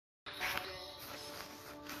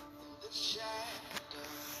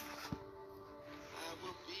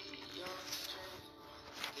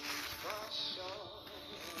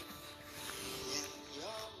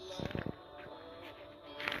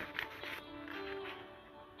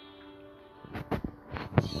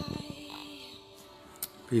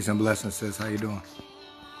Peace and blessings, sis. How you doing?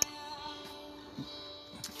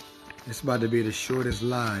 It's about to be the shortest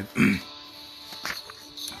live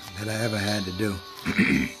that I ever had to do.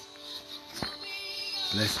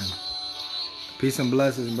 Listen. Peace and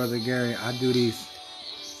blessings, Brother Gary. I do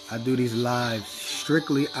these lives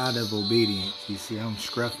strictly out of obedience. You see, I'm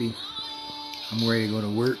scruffy. I'm ready to go to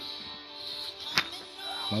work.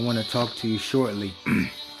 I want to talk to you shortly.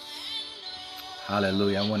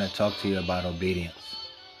 Hallelujah. I want to talk to you about obedience.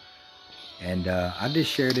 And I just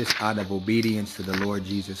share this out of obedience to the Lord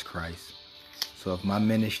Jesus Christ. So if my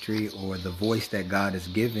ministry or the voice that God has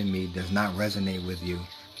given me does not resonate with you,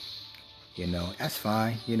 you know, that's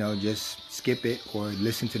fine. You know, just skip it or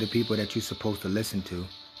listen to the people that you're supposed to listen to.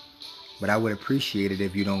 But I would appreciate it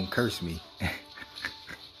if you don't curse me.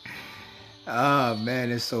 Oh,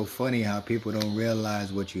 man, it's so funny how people don't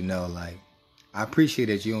realize what you know. Like, I appreciate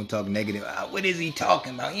that you don't talk negative. What is he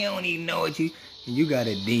talking about? You don't even know what you got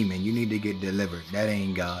a demon. You need to get delivered. That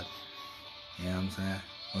ain't God. You know what I'm saying?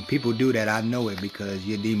 When people do that, I know it because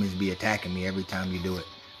your demons be attacking me every time you do it.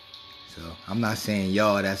 So I'm not saying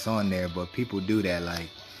y'all that's on there, but people do that. Like,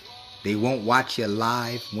 they won't watch you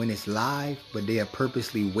live when it's live, but they'll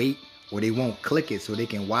purposely wait, or they won't click it so they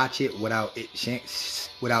can watch it without it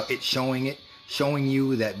showing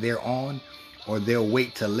you that they're on, or they'll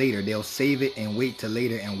wait till later. They'll save it and wait till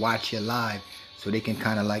later and watch you live so they can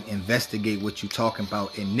kind of like investigate what you're talking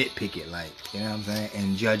about and nitpick it, like, you know what I'm saying,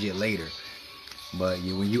 and judge it later. But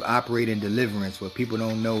when you operate in deliverance, what people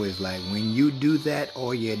don't know is, like, when you do that,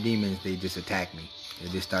 all your demons, they just attack me. They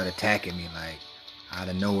just start attacking me, like, out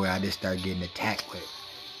of nowhere. I just start getting attacked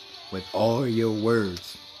with all your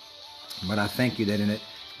words. But I thank you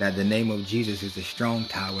that the name of Jesus is a strong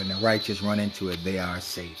tower, and the righteous run into it, they are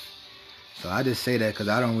safe. So I just say that because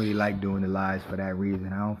I don't really like doing the lies for that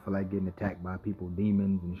reason. I don't feel like getting attacked by people,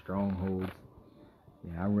 demons and strongholds.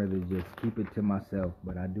 Yeah, I'd rather just keep it to myself,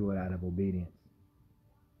 but I do it out of obedience.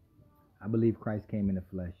 I believe Christ came in the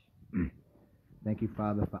flesh. Thank you,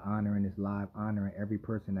 Father, for honoring this live, honoring every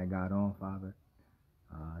person that got on, Father,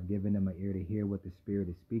 giving them an ear to hear what the Spirit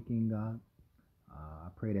is speaking, God. I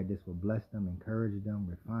pray that this will bless them, encourage them,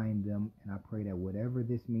 refine them, and I pray that whatever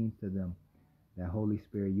this means to them, that Holy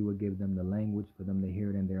Spirit, you will give them the language for them to hear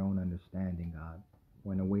it in their own understanding, God,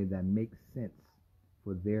 or in a way that makes sense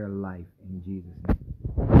for their life, in Jesus'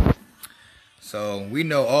 name. So we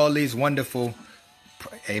know all these wonderful,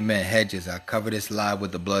 amen, hedges. I cover this live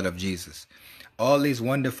with the blood of Jesus. All these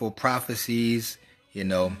wonderful prophecies, you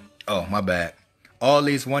know, oh, my bad. All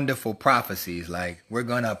these wonderful prophecies, like, we're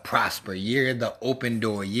going to prosper, year of the open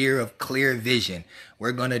door, year of clear vision.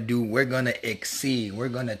 We're going to exceed. We're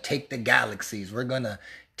going to take the galaxies. We're going to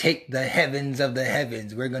take the heavens of the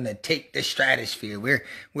heavens. We're going to take the stratosphere.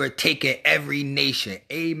 We're taking every nation.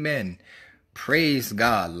 Amen. Praise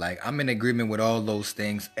God. Like, I'm in agreement with all those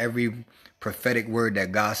things. Every prophetic word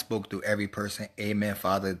that God spoke through every person. Amen,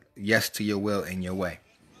 Father. Yes to your will and your way.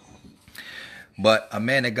 But a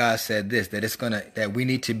man of God said this, that we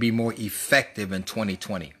need to be more effective in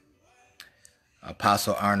 2020.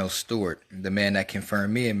 Apostle Arnold Stewart, the man that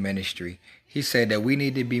confirmed me in ministry, he said that we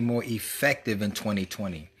need to be more effective in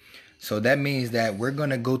 2020. So that means that we're going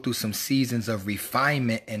to go through some seasons of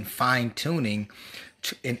refinement and fine-tuning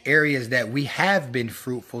in areas that we have been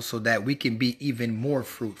fruitful so that we can be even more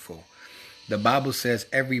fruitful. The Bible says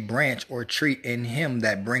every branch or tree in him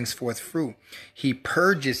that brings forth fruit, he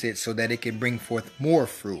purges it so that it can bring forth more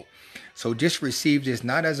fruit. So just receive this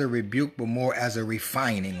not as a rebuke, but more as a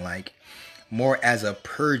refining, like more as a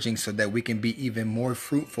purging so that we can be even more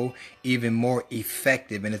fruitful, even more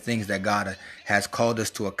effective in the things that God has called us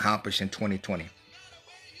to accomplish in 2020.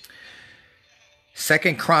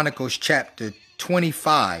 2 Chronicles chapter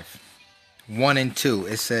 25, 1 and 2,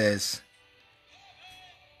 it says,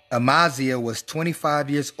 Amaziah was 25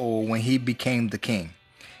 years old when he became the king,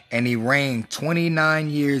 and he reigned 29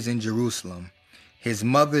 years in Jerusalem. His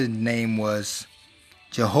mother's name was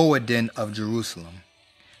Jehoaddin of Jerusalem.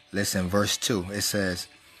 Listen, verse 2, it says,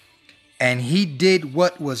 and he did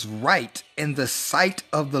what was right in the sight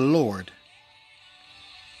of the Lord,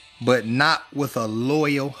 but not with a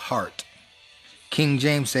loyal heart. King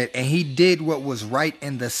James said, and he did what was right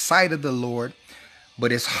in the sight of the Lord,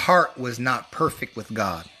 but his heart was not perfect with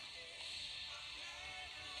God.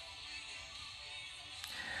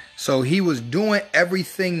 So he was doing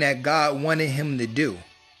everything that God wanted him to do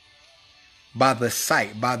by the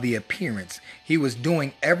sight, by the appearance. He was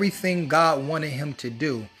doing everything God wanted him to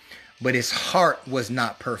do, but his heart was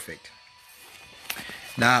not perfect.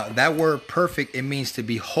 Now, that word perfect, it means to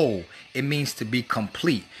be whole. It means to be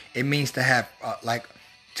complete. It means to have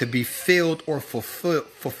to be filled or fulfilled.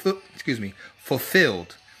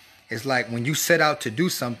 It's like when you set out to do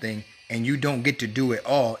something and you don't get to do it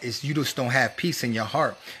all, it's you just don't have peace in your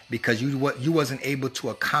heart because you wasn't able to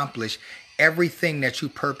accomplish everything that you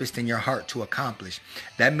purposed in your heart to accomplish.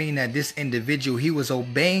 That means that this individual, he was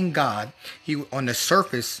obeying God. He on the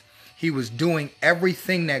surface, he was doing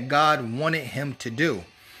everything that God wanted him to do.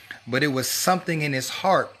 But it was something in his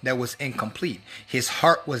heart that was incomplete. His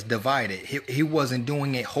heart was divided. He wasn't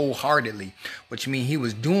doing it wholeheartedly, which means he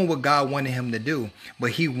was doing what God wanted him to do.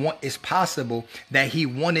 But it's possible that he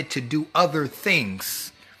wanted to do other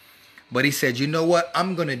things. But he said, you know what?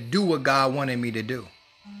 I'm going to do what God wanted me to do.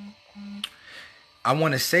 I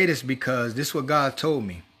want to say this because this is what God told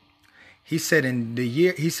me. He said in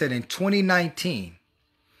 2019,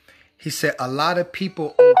 he said a lot of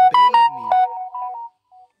people obeyed me.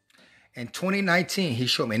 In 2019, he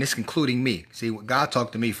showed me, and it's including me. See, God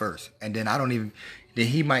talked to me first, and then then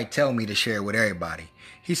he might tell me to share it with everybody.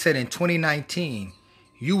 He said in 2019,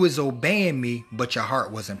 you was obeying me, but your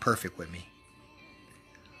heart wasn't perfect with me.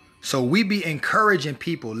 So we be encouraging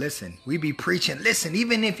people, listen, we be preaching, listen,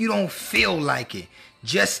 even if you don't feel like it,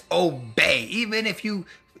 just obey. Even if you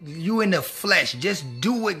in the flesh, just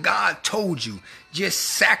do what God told you. Just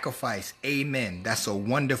sacrifice. Amen. That's a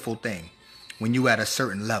wonderful thing when you at a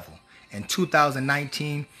certain level. In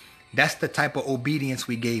 2019, that's the type of obedience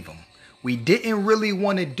we gave him. We didn't really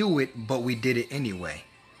want to do it, but we did it anyway.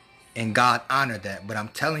 And God honored that. But I'm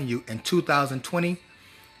telling you, in 2020,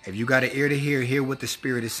 if you got an ear to hear what the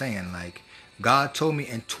Spirit is saying. Like, God told me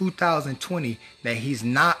in 2020 that he's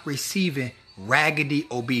not receiving raggedy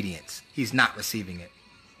obedience. He's not receiving it.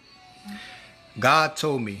 God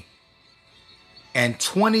told me in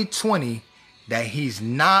 2020 that he's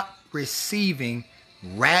not receiving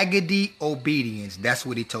raggedy obedience. That's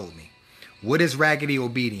what he told me. What is raggedy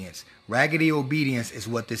obedience? Raggedy obedience is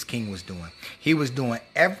what this king was doing. He was doing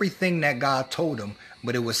everything that God told him,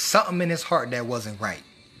 but it was something in his heart that wasn't right.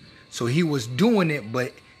 So he was doing it,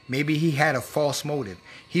 but maybe he had a false motive.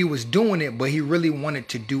 He was doing it, but he really wanted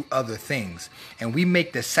to do other things. And we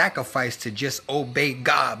make the sacrifice to just obey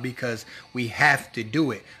God because we have to do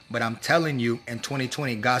it. But I'm telling you, in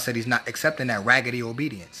 2020, God said he's not accepting that raggedy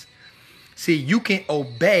obedience. See, you can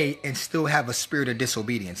obey and still have a spirit of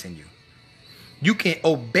disobedience in you. You can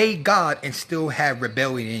obey God and still have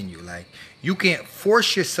rebellion in you. Like, you can't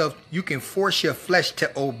force yourself, you can force your flesh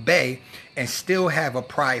to obey and still have a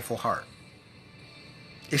prideful heart.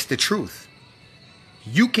 It's the truth.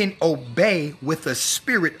 You can obey with a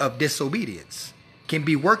spirit of disobedience. Can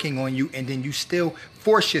be working on you, and then you still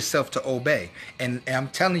force yourself to obey. And I'm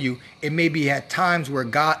telling you, it may be at times where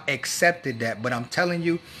God accepted that, but I'm telling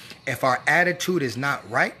you, if our attitude is not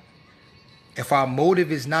right, if our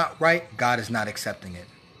motive is not right, God is not accepting it.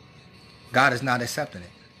 God is not accepting it.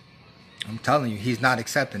 I'm telling you, he's not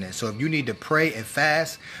accepting it. So if you need to pray and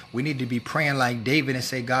fast, we need to be praying like David and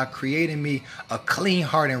say, God, create in me a clean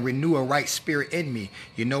heart and renew a right spirit in me.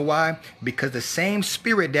 You know why? Because the same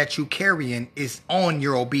spirit that you carrying is on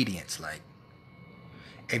your obedience. Like,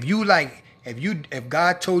 if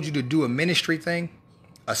God told you to do a ministry thing,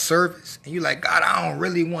 a service, and you're like, God, I don't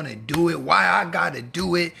really want to do it. Why I got to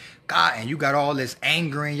do it? God, and you got all this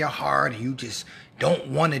anger in your heart and you just don't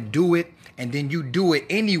want to do it. And then you do it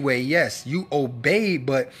anyway. Yes, you obey,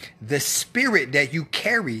 but the spirit that you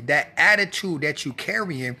carry, that attitude that you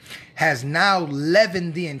carry in, has now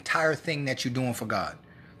leavened the entire thing that you're doing for God.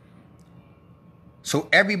 So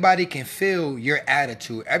everybody can feel your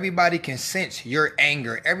attitude. Everybody can sense your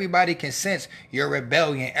anger. Everybody can sense your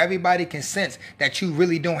rebellion. Everybody can sense that you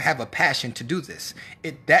really don't have a passion to do this.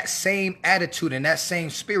 That same attitude and that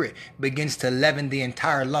same spirit begins to leaven the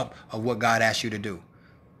entire lump of what God asked you to do.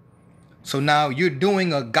 So now you're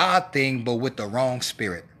doing a God thing, but with the wrong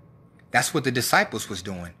spirit. That's what the disciples was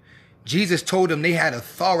doing. Jesus told them they had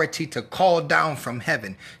authority to call down from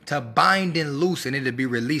heaven, to bind and loose, and it'll be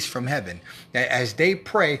released from heaven. That as they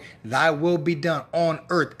pray, thy will be done on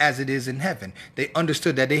earth as it is in heaven. They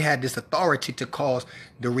understood that they had this authority to cause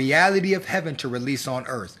the reality of heaven to release on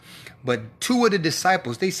earth. But two of the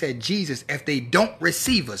disciples, they said, Jesus, if they don't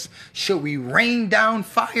receive us, should we rain down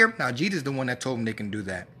fire? Now, Jesus is the one that told them they can do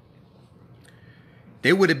that.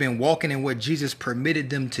 They would have been walking in what Jesus permitted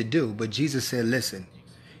them to do. But Jesus said, listen,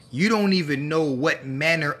 you don't even know what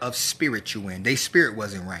manner of spirit you in. Their spirit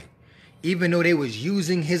wasn't right. Even though they was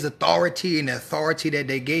using his authority and the authority that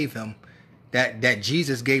they gave him, that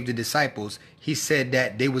Jesus gave the disciples, he said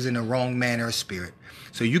that they was in the wrong manner of spirit.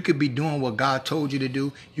 So you could be doing what God told you to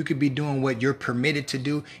do. You could be doing what you're permitted to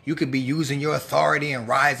do. You could be using your authority and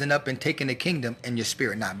rising up and taking the kingdom and your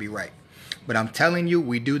spirit not be right. But I'm telling you,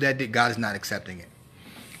 we do that. God is not accepting it.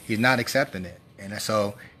 He's not accepting it. And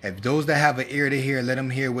so if those that have an ear to hear, let them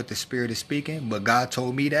hear what the Spirit is speaking. But God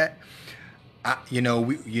told me that,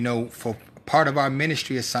 for part of our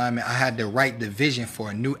ministry assignment, I had to write the vision for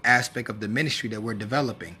a new aspect of the ministry that we're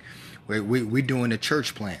developing. We're doing a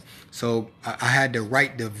church plan. So I had to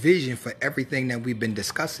write the vision for everything that we've been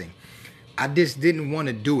discussing. I just didn't want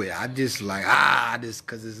to do it. I just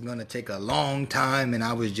because it's going to take a long time, and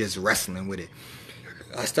I was just wrestling with it.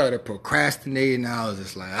 I started procrastinating. I was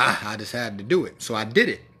just like, I just had to do it. So I did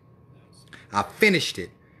it. I finished it,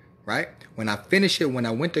 right? When I finished it, when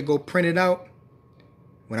I went to go print it out,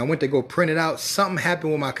 something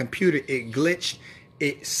happened with my computer. It glitched.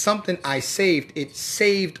 Something I saved. It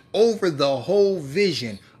saved over the whole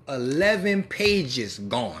vision. 11 pages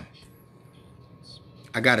gone.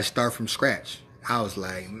 I got to start from scratch. I was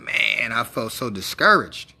like, man, I felt so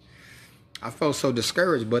discouraged. But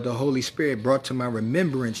the Holy Spirit brought to my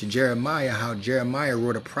remembrance Jeremiah, how Jeremiah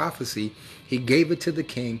wrote a prophecy. He gave it to the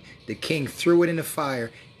king. The king threw it in the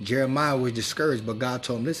fire. Jeremiah was discouraged, but God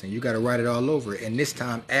told him, listen, you got to write it all over. And this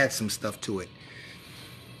time, add some stuff to it.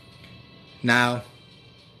 Now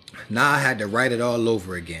I had to write it all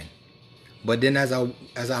over again. But then as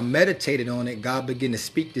I meditated on it, God began to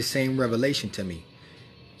speak the same revelation to me.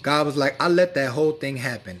 God was like, I let that whole thing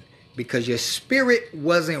happen because your spirit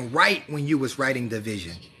wasn't right when you was writing the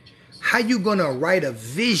vision. How you gonna write a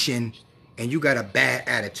vision and you got a bad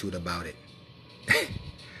attitude about it?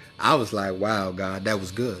 I was like, wow, God, that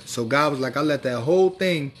was good. So God was like, I let that whole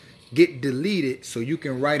thing get deleted so you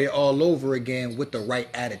can write it all over again with the right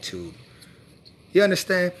attitude. You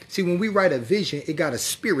understand? See, when we write a vision, it got a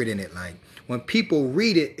spirit in it. Like when people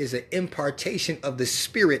read it, is an impartation of the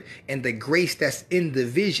spirit and the grace that's in the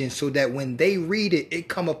vision, so that when they read it, it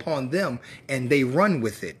come upon them and they run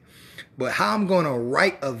with it. But how I'm going to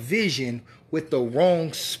write a vision with the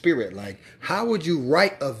wrong spirit? Like, how would you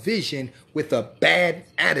write a vision with a bad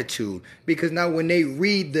attitude? Because now when they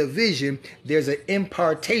read the vision, there's an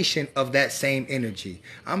impartation of that same energy.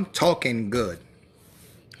 I'm talking good.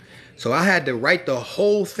 So I had to write the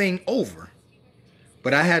whole thing over.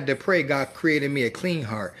 But I had to pray, God created me a clean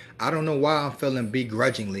heart. I don't know why I'm feeling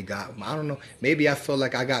begrudgingly, God. I don't know. Maybe I feel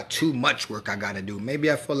like I got too much work I got to do. Maybe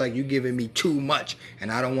I feel like you're giving me too much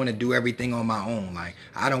and I don't want to do everything on my own. Like,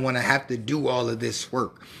 I don't want to have to do all of this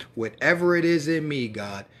work. Whatever it is in me,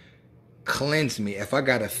 God, cleanse me. If I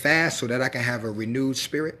got to fast so that I can have a renewed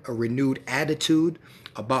spirit, a renewed attitude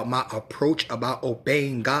about my approach, about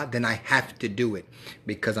obeying God, then I have to do it.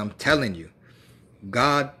 Because I'm telling you,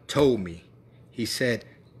 God told me, He said,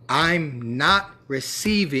 I'm not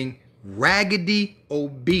receiving raggedy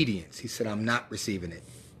obedience. He said, I'm not receiving it.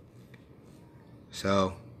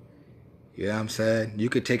 So, you know what I'm saying? You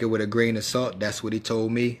could take it with a grain of salt. That's what He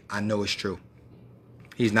told me. I know it's true.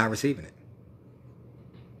 He's not receiving it.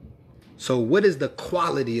 So what is the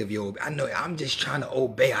quality of your, I know I'm just trying to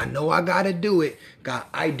obey. I know I got to do it. God,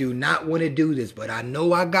 I do not want to do this, but I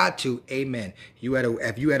know I got to. Amen.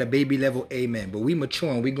 If you at a baby level, amen. But we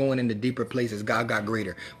maturing, we going into deeper places. God got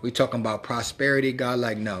greater. We talking about prosperity. God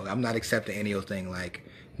like, no, I'm not accepting any old thing. Like,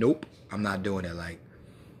 nope, I'm not doing it. Like,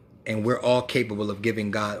 and we're all capable of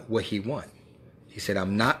giving God what He wants. He said,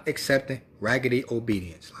 I'm not accepting raggedy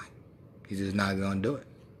obedience. Like, He's just not going to do it.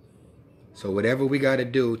 So whatever we got to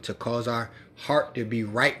do to cause our heart to be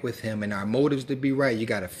right with Him and our motives to be right, you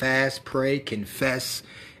got to fast, pray, confess,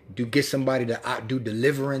 get somebody to do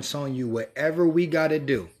deliverance on you. Whatever we got to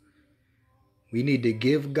do, we need to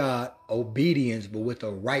give God obedience, but with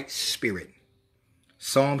a right spirit.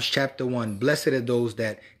 Psalms chapter 1, blessed are those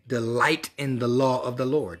that delight in the law of the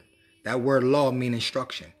Lord. That word law means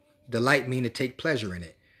instruction. Delight means to take pleasure in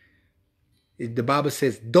it. The Bible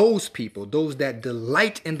says those people, those that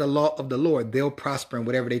delight in the law of the Lord, they'll prosper in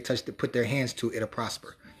whatever they touch to put their hands to, it'll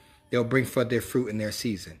prosper. They'll bring forth their fruit in their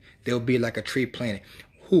season. They'll be like a tree planted.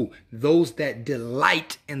 Who? Those that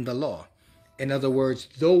delight in the law. In other words,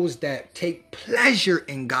 those that take pleasure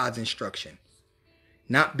in God's instruction,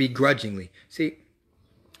 not begrudgingly. See,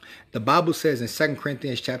 the Bible says in 2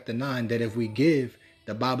 Corinthians chapter 9 that if we give,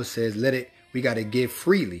 the Bible says we got to give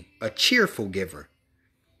freely, a cheerful giver.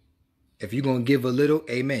 If you're going to give a little,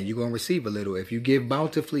 amen, you're going to receive a little. If you give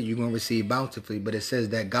bountifully, you're going to receive bountifully. But it says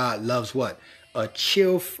that God loves what? A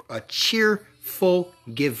cheerful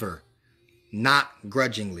giver, not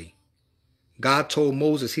grudgingly. God told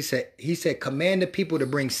Moses, he said, command the people to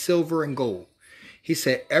bring silver and gold. He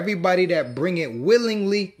said, everybody that bring it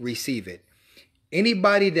willingly, receive it.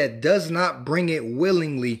 Anybody that does not bring it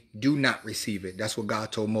willingly, do not receive it. That's what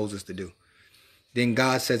God told Moses to do. Then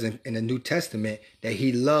God says in the New Testament that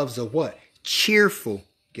He loves a what? Cheerful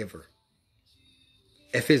giver.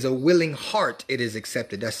 If it's a willing heart, it is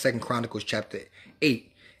accepted. That's 2 Chronicles chapter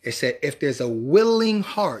 8. It said, if there's a willing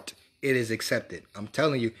heart, it is accepted. I'm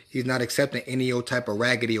telling you, he's not accepting any old type of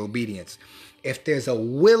raggedy obedience. If there's a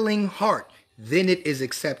willing heart, then it is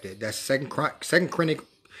accepted. That's 2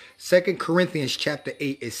 Corinthians chapter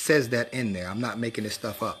 8. It says that in there. I'm not making this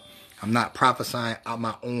stuff up. I'm not prophesying out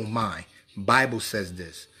my own mind. Bible says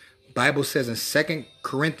this. Bible says in 2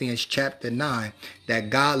 Corinthians chapter 9 that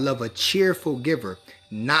God loves a cheerful giver,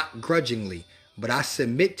 not grudgingly. But I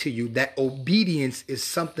submit to you that obedience is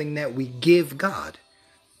something that we give God.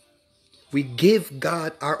 We give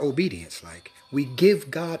God our obedience. Like, we give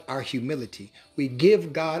God our humility. We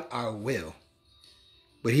give God our will.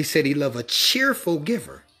 But he said he loves a cheerful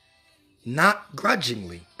giver, not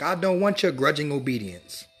grudgingly. God don't want your grudging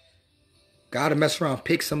obedience. God to mess around,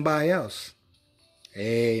 pick somebody else.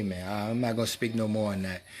 Amen. I'm not going to speak no more on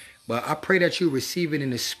that. But I pray that you receive it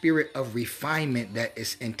in the spirit of refinement that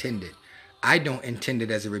is intended. I don't intend it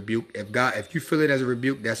as a rebuke. If you feel it as a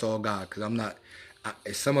rebuke, that's all God. Because I'm not,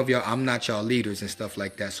 some of y'all, I'm not y'all leaders and stuff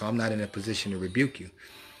like that. So I'm not in a position to rebuke you.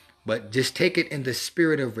 But just take it in the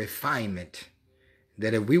spirit of refinement.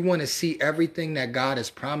 That if we want to see everything that God is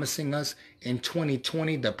promising us in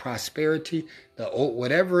 2020, the prosperity,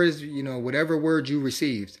 whatever is, whatever word you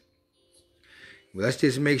received, let's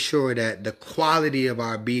just make sure that the quality of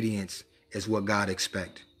our obedience is what God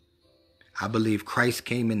expects. I believe Christ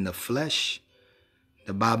came in the flesh.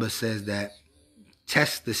 The Bible says that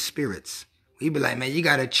test the spirits. We be like, man, you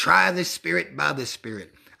got to try the spirit by the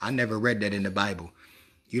spirit. I never read that in the Bible.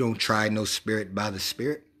 You don't try no spirit by the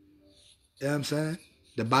spirit. You know what I'm saying?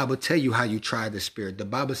 The Bible tell you how you try the spirit. The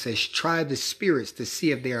Bible says try the spirits to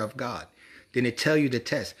see if they are of God. Then it tell you the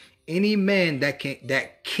test. Any man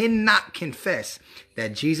that cannot confess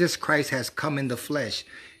that Jesus Christ has come in the flesh,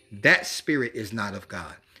 that spirit is not of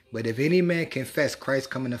God. But if any man confess Christ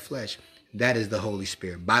come in the flesh, that is the Holy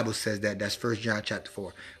Spirit. Bible says that. That's 1 John chapter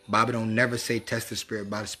 4. Bible don't never say test the spirit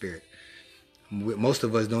by the spirit. Most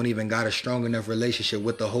of us don't even got a strong enough relationship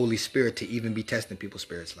with the Holy Spirit to even be testing people's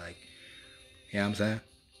spirits. Like, you know what I'm saying?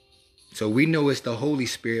 So we know it's the Holy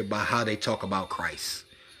Spirit by how they talk about Christ.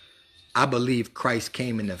 I believe Christ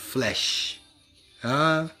came in the flesh.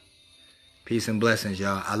 Peace and blessings,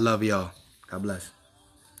 y'all. I love y'all. God bless.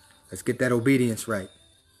 Let's get that obedience right.